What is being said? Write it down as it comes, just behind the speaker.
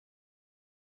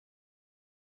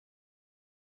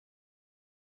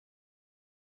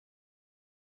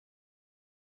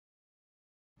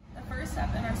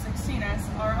16S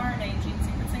rRNA gene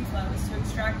sequencing flows to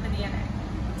extract the DNA.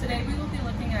 Today we will be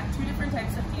looking at two different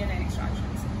types of DNA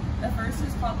extractions. The first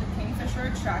is called the Kingfisher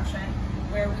extraction,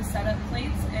 where we set up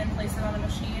plates and place it on a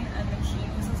machine, and the machine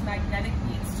uses magnetic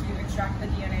beads to extract the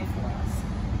DNA for us.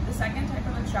 The second type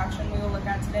of extraction we will look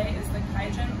at today is the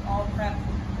QIAGEN all-prep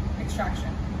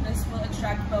extraction. This will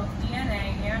extract both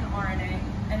DNA and RNA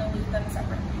and elute them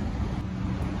separately.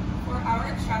 For our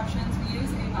extractions, we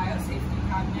use a biosafety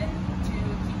cabinet to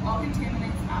keep all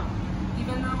contaminants out.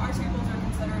 Even though our samples are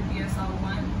considered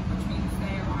BSL-1, which means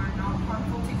they are not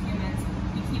harmful to humans,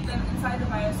 we keep them inside the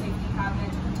biosafety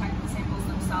cabinet to protect the samples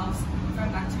themselves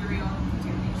from bacterial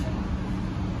contamination.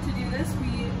 To do this,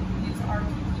 we use our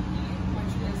PPE,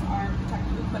 which is our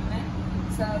protective equipment.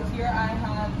 So here I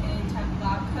have a temp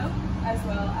lab coat, as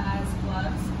well as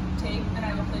gloves, tape, and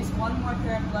I will place one more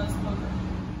pair of gloves over.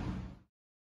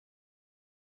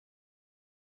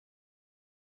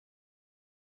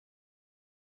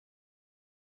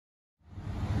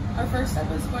 Our first step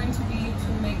is going to be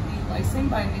to make the lysine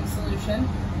binding solution.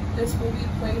 This will be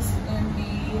placed in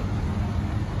the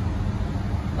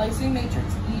lysine matrix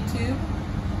E tube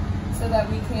so that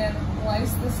we can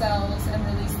lyse the cells and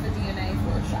release the DNA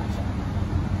for extraction.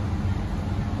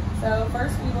 So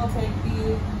first we will take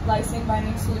the lysine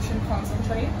binding solution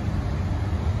concentrate.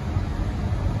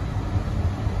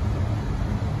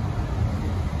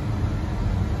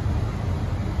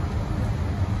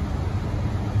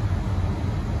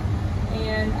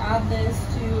 And add this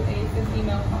to a 50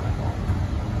 ml conical.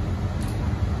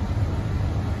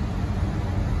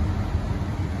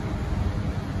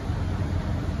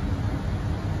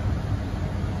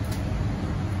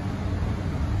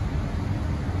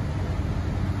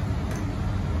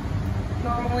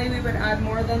 Normally we would add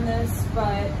more than this,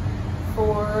 but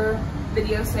for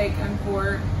video's sake and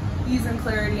for ease and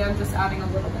clarity, I'm just adding a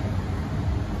little bit.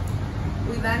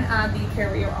 We then add the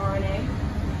carrier RNA.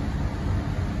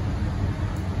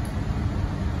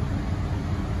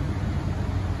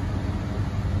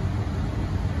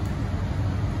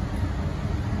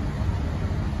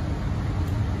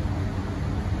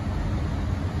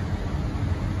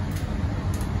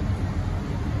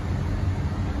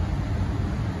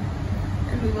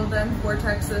 We will then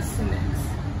vortex this to mix.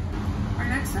 Our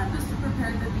next step is to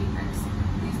prepare the bead mix.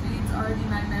 These beads are the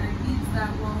magnetic beads that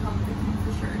will help the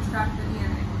Kingfisher extract the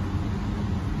DNA.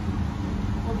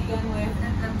 We'll begin with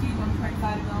an empty 1.5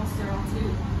 ml sterile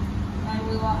tube. And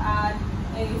we will add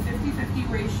a 50-50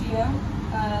 ratio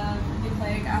of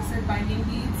nucleic acid binding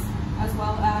beads as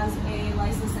well as a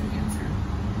lysis enhancer.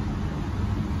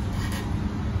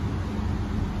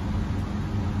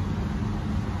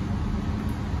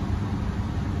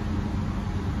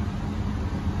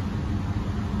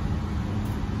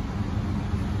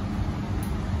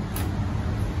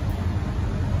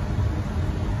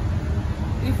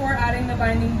 Before adding the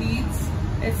binding beads,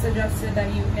 it's suggested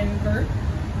that you invert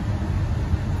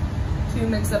to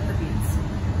mix up the beads.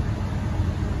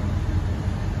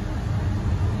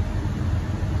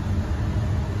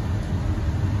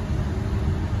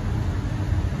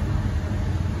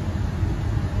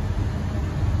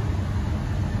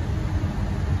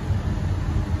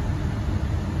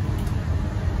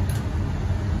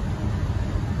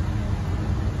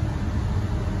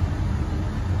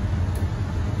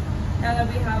 Now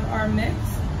that we have our mix,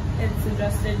 it's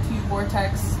suggested to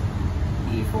vortex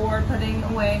before putting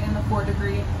away in the 4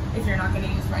 degree if you're not going to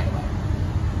use right away.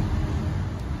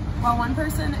 While one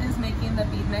person is making the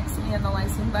bead mix and the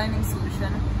lysine binding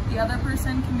solution, the other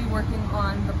person can be working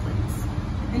on the plates.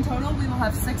 In total, we will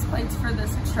have 6 plates for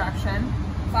this extraction.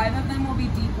 5 of them will be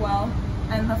deep well,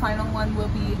 and the final one will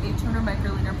be a 200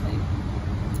 microliter plate.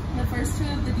 The first 2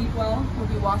 of the deep well will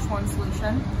be wash 1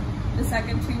 solution. The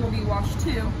second 2 will be wash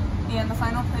 2. And the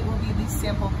final plate will be the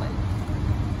sample plate.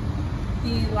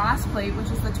 The last plate,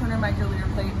 which is the 200 microliter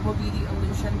plate, will be the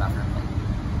elution buffer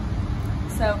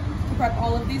plate. So to prep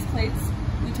all of these plates,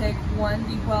 we take 1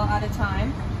 deep well at a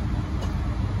time,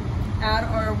 add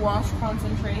our wash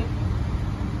concentrate.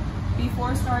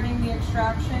 Before starting the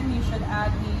extraction, you should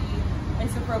add the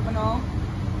isopropanol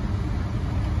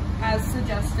as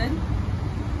suggested.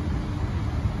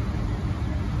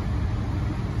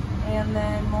 And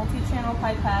then multi-channel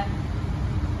pipette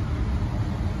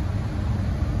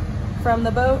from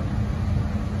the boat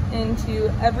into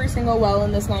every single well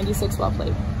in this 96 well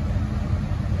plate.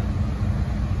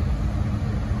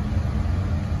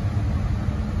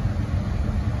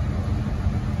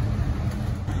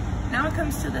 Now it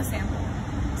comes to the sample.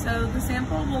 So the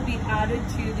sample will be added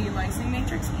to the lysine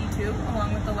matrix E tube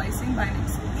along with the lysine binding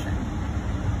solution.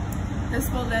 This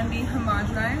will then be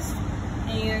homogenized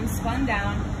and spun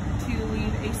down to to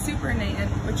leave a supernatant,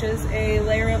 which is a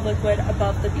layer of liquid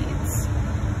above the beads.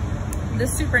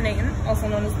 This supernatant, also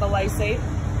known as the lysate,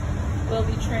 will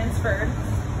be transferred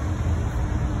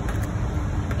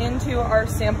into our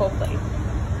sample plate.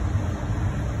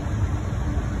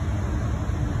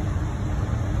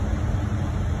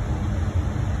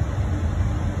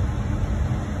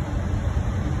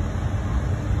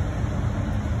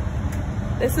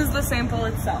 This is the sample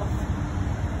itself.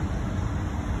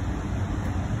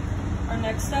 Our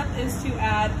next step is to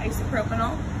add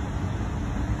isopropanol.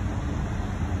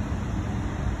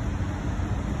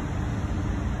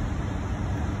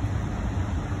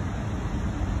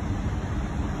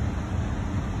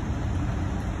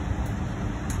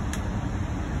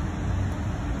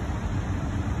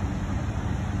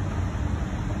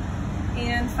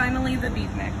 And finally, the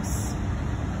bead mix.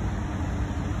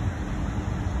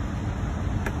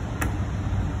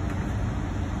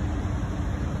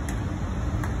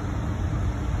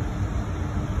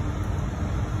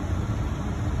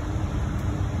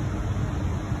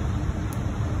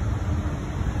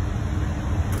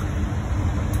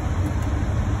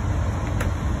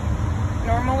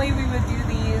 Normally we would do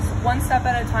these one step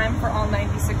at a time for all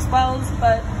 96 wells,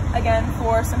 but again,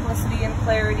 for simplicity and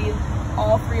clarity,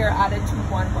 all 3 are added to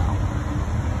one well.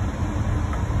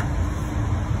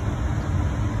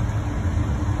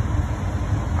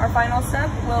 Our final step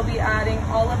will be adding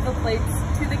all of the plates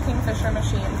to the Kingfisher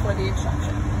machine for the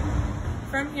extraction.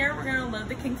 From here, we're going to load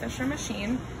the Kingfisher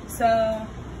machine. So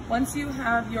once you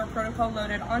have your protocol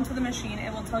loaded onto the machine,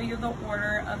 it will tell you the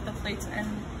order of the plates and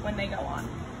when they go on.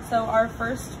 So our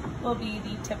first will be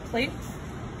the tip plate.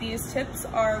 These tips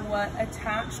are what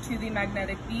attach to the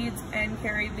magnetic beads and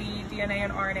carry the DNA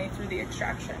and RNA through the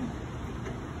extraction.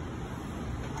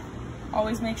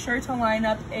 Always make sure to line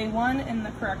up A1 in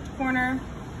the correct corner.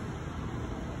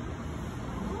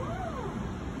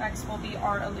 Next will be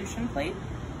our elution plate.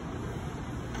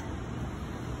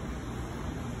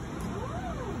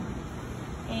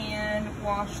 And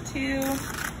wash 2,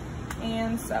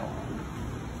 and so on.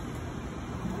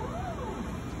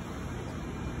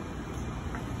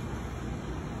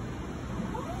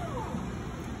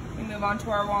 Move on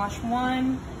to our wash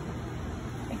 1.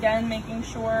 Again, making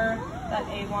sure that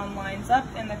A1 lines up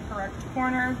in the correct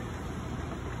corner.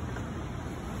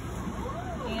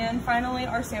 And finally,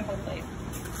 our sample plate.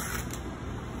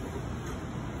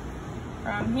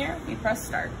 From here, we press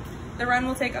start. The run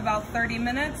will take about 30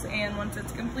 minutes, and once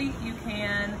it's complete, you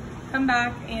can come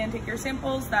back and take your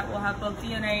samples that will have both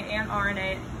DNA and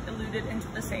RNA eluted into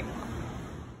the same well.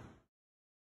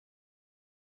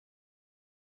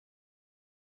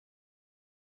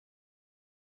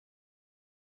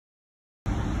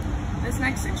 This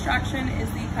next extraction is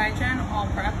the QIAGEN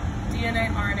All-Prep DNA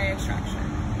RNA extraction.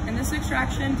 In this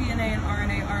extraction, DNA and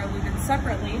RNA are eluted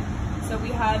separately. So we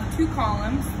have 2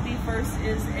 columns. The first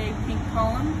is a pink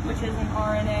column, which is an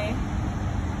RNA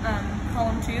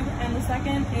column tube, and the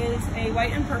second is a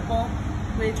white and purple,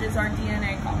 which is our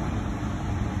DNA column.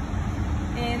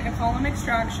 In a column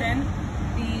extraction,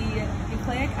 the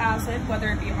nucleic acid, whether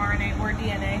it be RNA or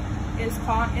DNA, is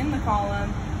caught in the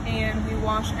column, and we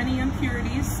wash any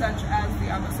impurities such as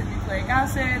the opposite nucleic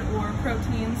acid or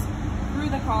proteins through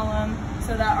the column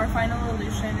so that our final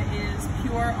elution is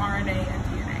pure RNA and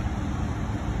DNA.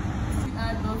 We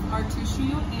add both our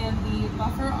tissue and the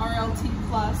buffer RLT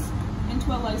plus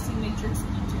into a lysine matrix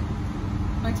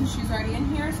E2. My tissue is already in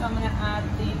here, so I'm going to add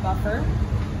the buffer.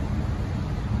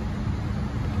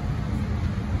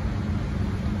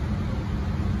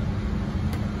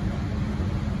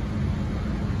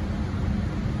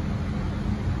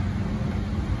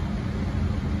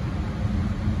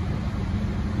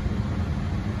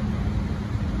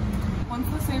 Once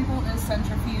the sample is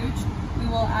centrifuged, we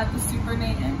will add the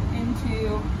supernatant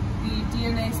into the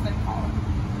DNA spin column.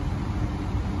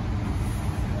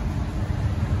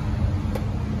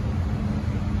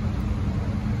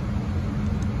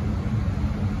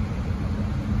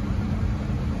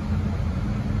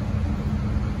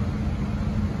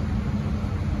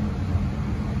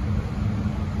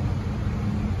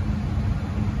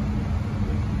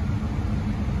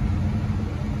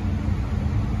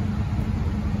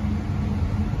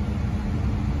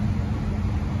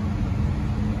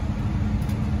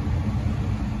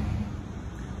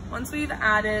 Once we've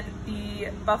added the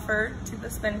buffer to the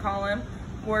spin column,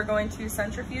 we're going to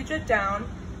centrifuge it down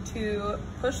to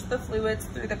push the fluids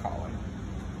through the column.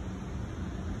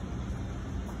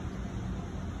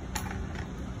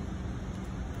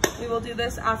 We will do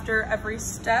this after every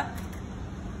step.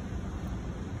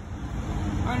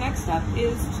 Our next step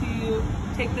is to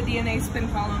take the DNA spin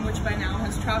column, which by now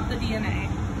has trapped the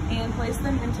DNA, and place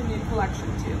them into new collection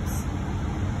tubes.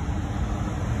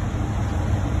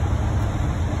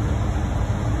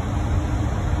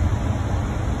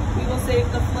 We will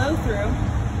save the flow through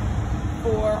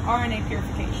for RNA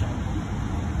purification.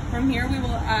 From here we will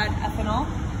add ethanol,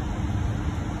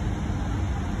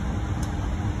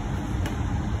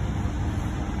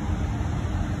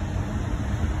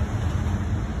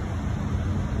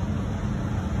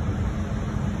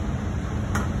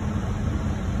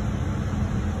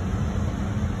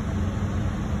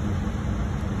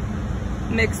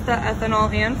 mix the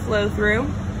ethanol and flow through.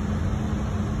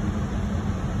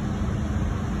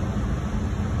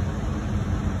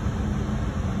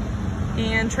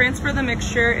 And transfer the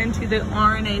mixture into the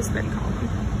RNA spin column.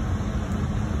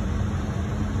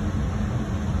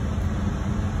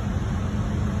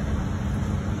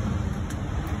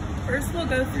 First, we'll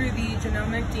go through the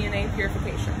genomic DNA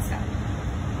purification step.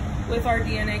 With our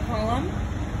DNA column,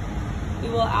 we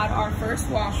will add our first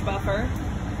wash buffer,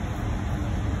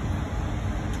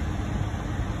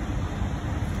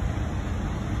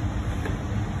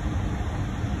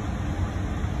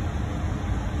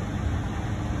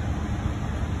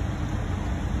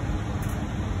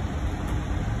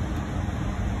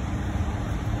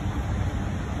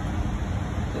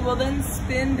 we will then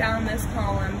spin down this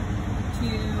column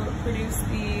to produce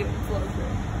the flow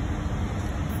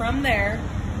through. From there,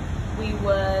 we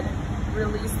would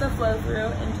release the flow through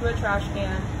into a trash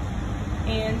can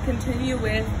and continue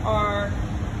with our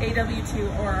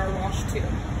AW2 or our wash tube.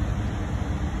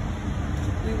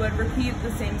 We would repeat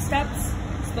the same steps,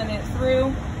 spin it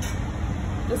through,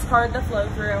 discard the flow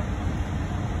through,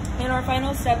 and our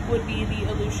final step would be the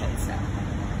elution step.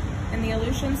 In the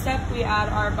elution step, we add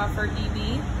our buffer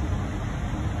EB,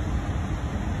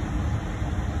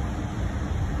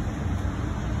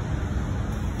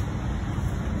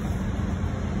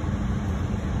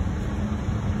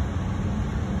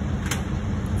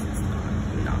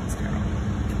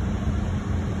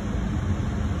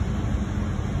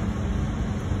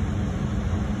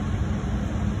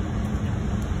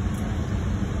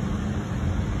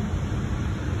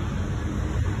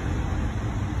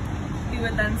 we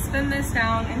would then spin this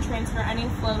down and transfer any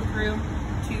flow through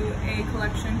to a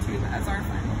collection tube as our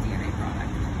final DNA product.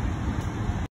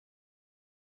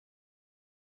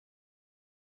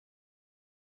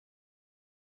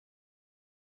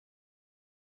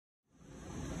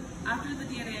 After the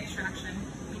DNA extraction,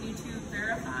 we need to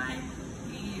verify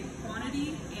the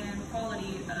quantity and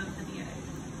quality of the DNA.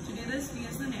 To do this, we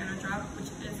use the NanoDrop, which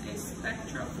is a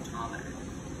spectrophotometer.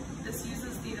 This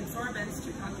uses the absorbance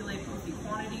to calculate both the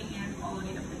quantity and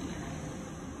quality of the DNA.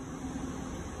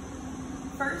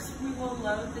 First, we will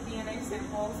load the DNA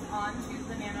samples onto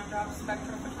the NanoDrop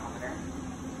spectrophotometer.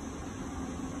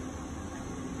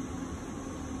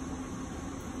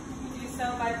 We do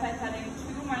so by pipetting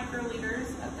 2 microliters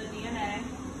of the DNA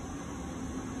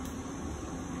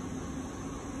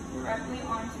directly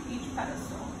onto each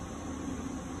pedestal.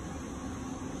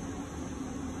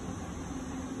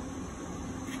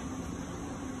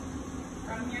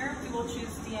 From here, we will choose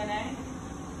DNA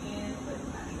and click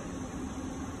measure.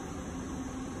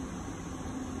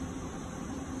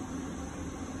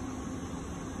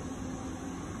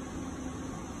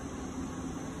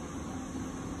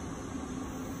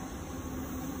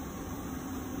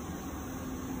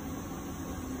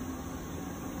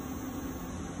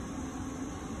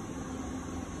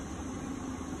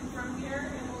 And from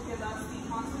here, it will give us the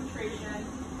concentration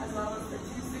as well as the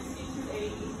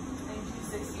 260-80 and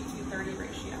 260-30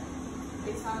 ratio.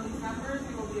 Based on these numbers,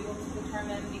 we will be able to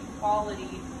determine the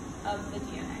quality of the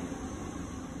DNA.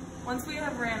 Once we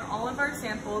have ran all of our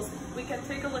samples, we can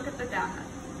take a look at the data.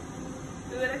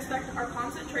 We would expect our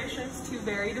concentrations to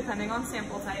vary depending on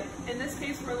sample type. In this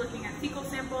case, we're looking at fecal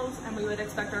samples, and we would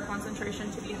expect our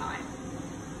concentration to be high.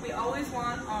 We always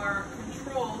want our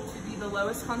control to be the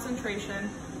lowest concentration,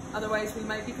 otherwise we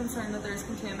might be concerned that there's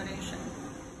contamination.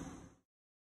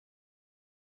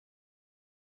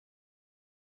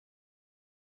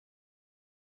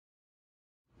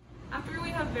 After we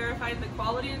have verified the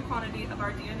quality and quantity of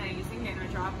our DNA using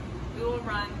NanoDrop, we will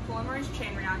run polymerase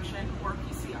chain reaction, or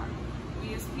PCR. We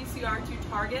use PCR to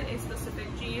target a specific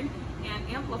gene and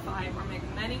amplify or make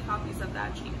many copies of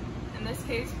that gene. In this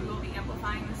case, we will be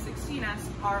amplifying the 16S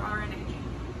rRNA gene.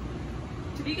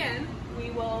 To begin,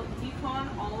 we will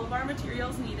decon all of our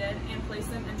materials needed and place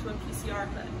them into a PCR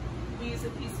hood. We use a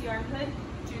PCR hood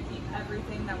to keep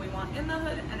everything that we want in the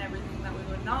hood and everything that we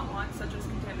would not want, such as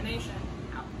contamination,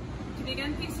 out. To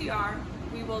begin PCR,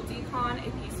 we will decon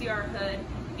a PCR hood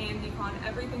and decon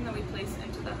everything that we place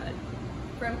into the hood.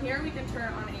 From here, we can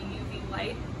turn on a UV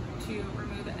light to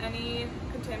remove any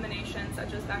contamination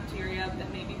such as bacteria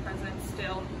that may be present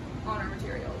still on our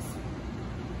materials.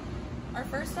 Our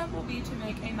first step will be to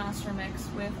make a master mix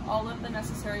with all of the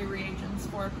necessary reagents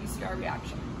for a PCR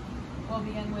reaction. We'll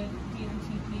begin with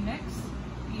DNTP mix,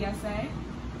 ESA,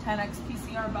 10x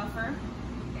PCR buffer,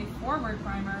 a forward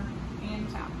primer, and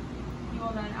tap. We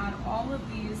will then add all of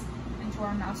these into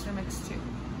our master mix tube.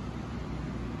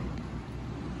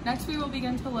 Next, we will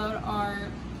begin to load our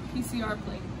PCR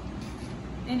plate.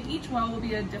 In each well will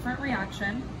be a different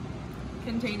reaction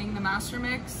containing the master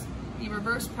mix, the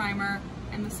reverse primer,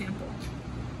 and the sample.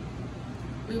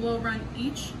 We will run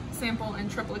each sample in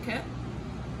triplicate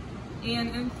and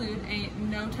include a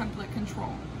no template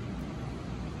control.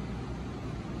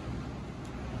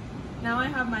 Now I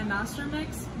have my master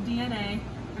mix, DNA,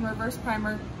 and reverse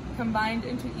primer combined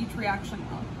into each reaction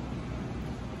well.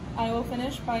 I will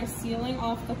finish by sealing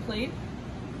off the plate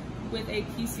with a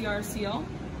PCR seal,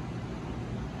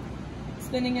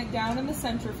 spinning it down in the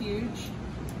centrifuge,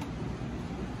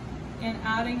 and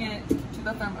adding it to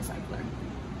the thermocycler.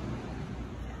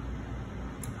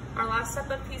 Our last step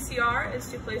of PCR is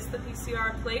to place the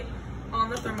PCR plate on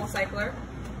the thermocycler.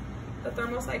 The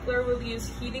thermocycler will use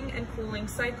heating and cooling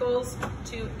cycles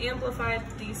to amplify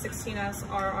the D16S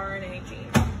rRNA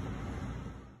gene.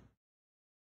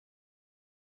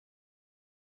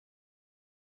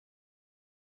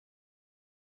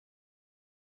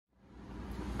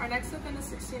 Our next step in the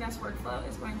 16S workflow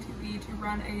is going to be to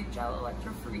run a gel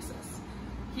electrophoresis.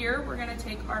 Here, we're going to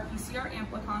take our PCR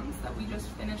amplicons that we just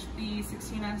finished the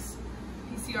 16S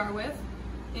PCR with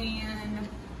and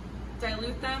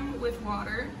dilute them with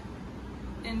water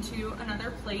into another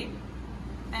plate,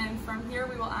 and from here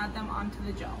we will add them onto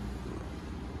the gel.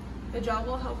 The gel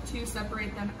will help to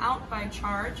separate them out by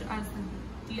charge as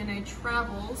the DNA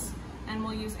travels, and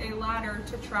we'll use a ladder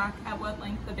to track at what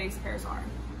length the base pairs are.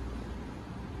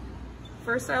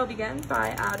 First, I'll begin by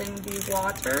adding the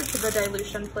water to the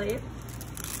dilution plate.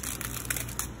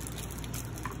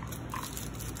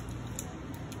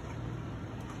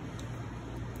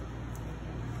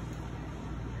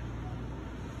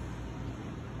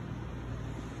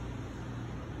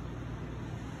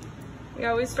 We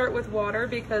always start with water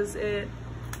because it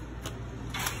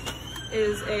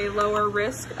is a lower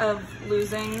risk of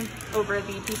losing over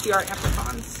the PCR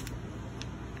amplicons.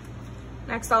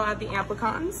 Next, I'll add the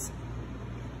amplicons.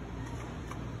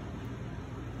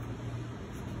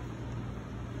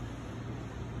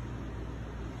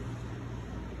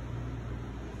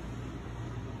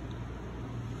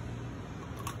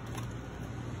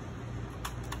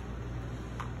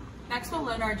 Next, we'll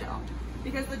load our gel.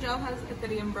 Because the gel has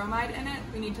ethidium bromide in it,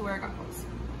 we need to wear goggles.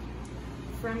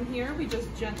 From here, we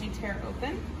just gently tear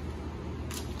open.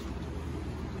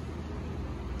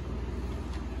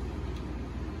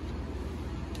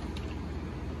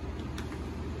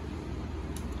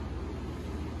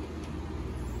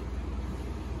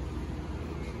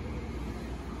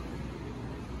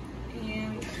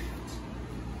 And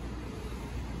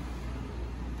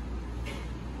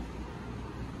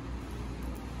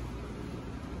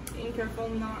being careful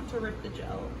not to rip the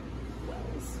gel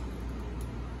wells.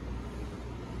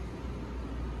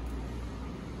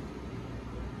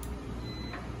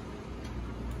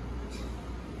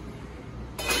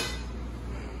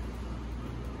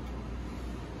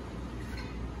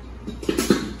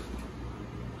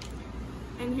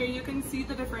 And here you can see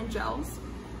the different gels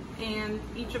and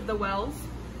each of the wells.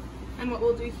 And what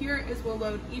we'll do here is we'll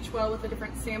load each well with a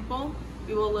different sample.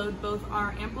 We will load both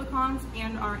our amplicons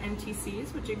and our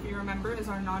NTCs, which if you remember is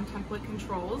our non-template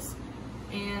controls.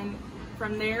 And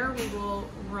from there we will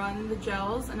run the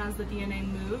gels, and as the DNA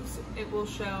moves, it will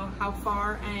show how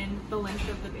far and the length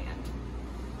of the band.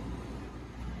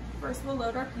 First we'll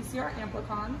load our PCR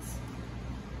amplicons.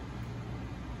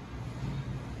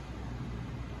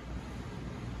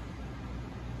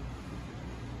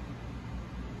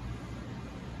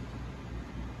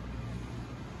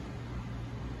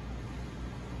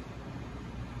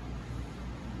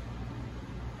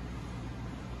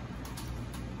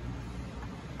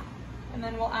 And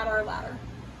then we'll add our ladder.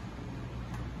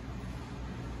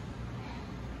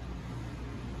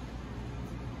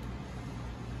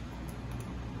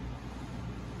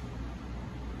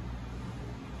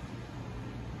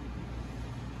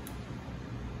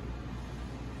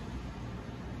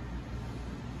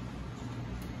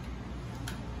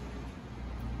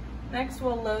 Next,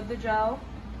 we'll load the gel.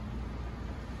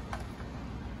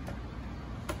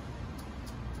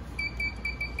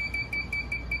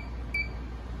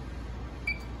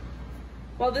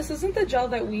 While this isn't the gel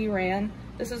that we ran,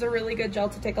 this is a really good gel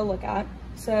to take a look at.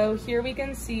 So here we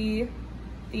can see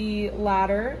The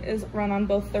ladder is run on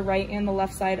both the right and the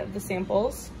left side of the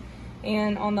samples.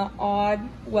 And on the odd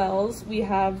wells, we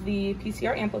have the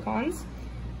PCR amplicons,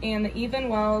 and the even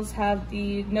wells have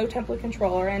the no template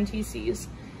control, or NTCs.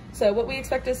 So what we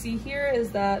expect to see here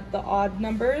is that the odd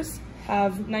numbers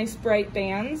have nice bright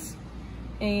bands,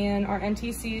 and our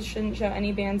NTCs shouldn't show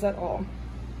any bands at all.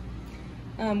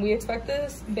 We expect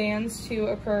this bands to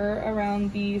occur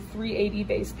around the 380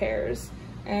 base pairs.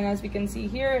 And as we can see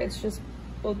here, it's just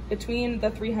between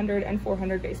the 300 and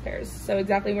 400 base pairs. So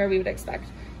exactly where we would expect.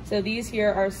 So these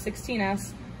here are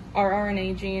 16S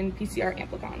rRNA gene PCR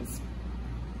amplicons.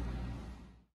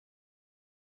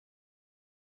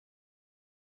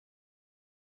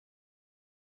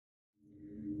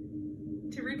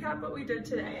 To recap what we did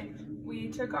today, we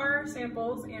took our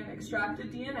samples and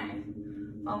extracted DNA.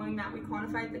 Following that, we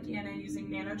quantified the DNA using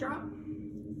NanoDrop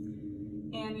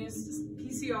and used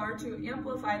PCR to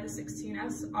amplify the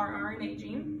 16S rRNA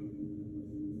gene.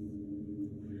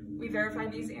 We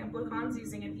verified these amplicons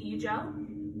using an e-gel.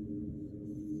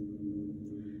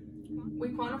 We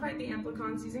quantified the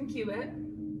amplicons using Qubit.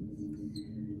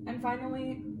 And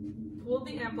finally, pulled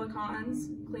the amplicons,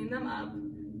 cleaned them up,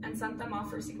 and sent them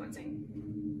off for sequencing.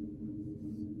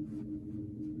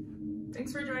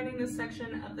 Thanks for joining this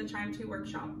section of the QIIME 2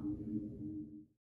 workshop.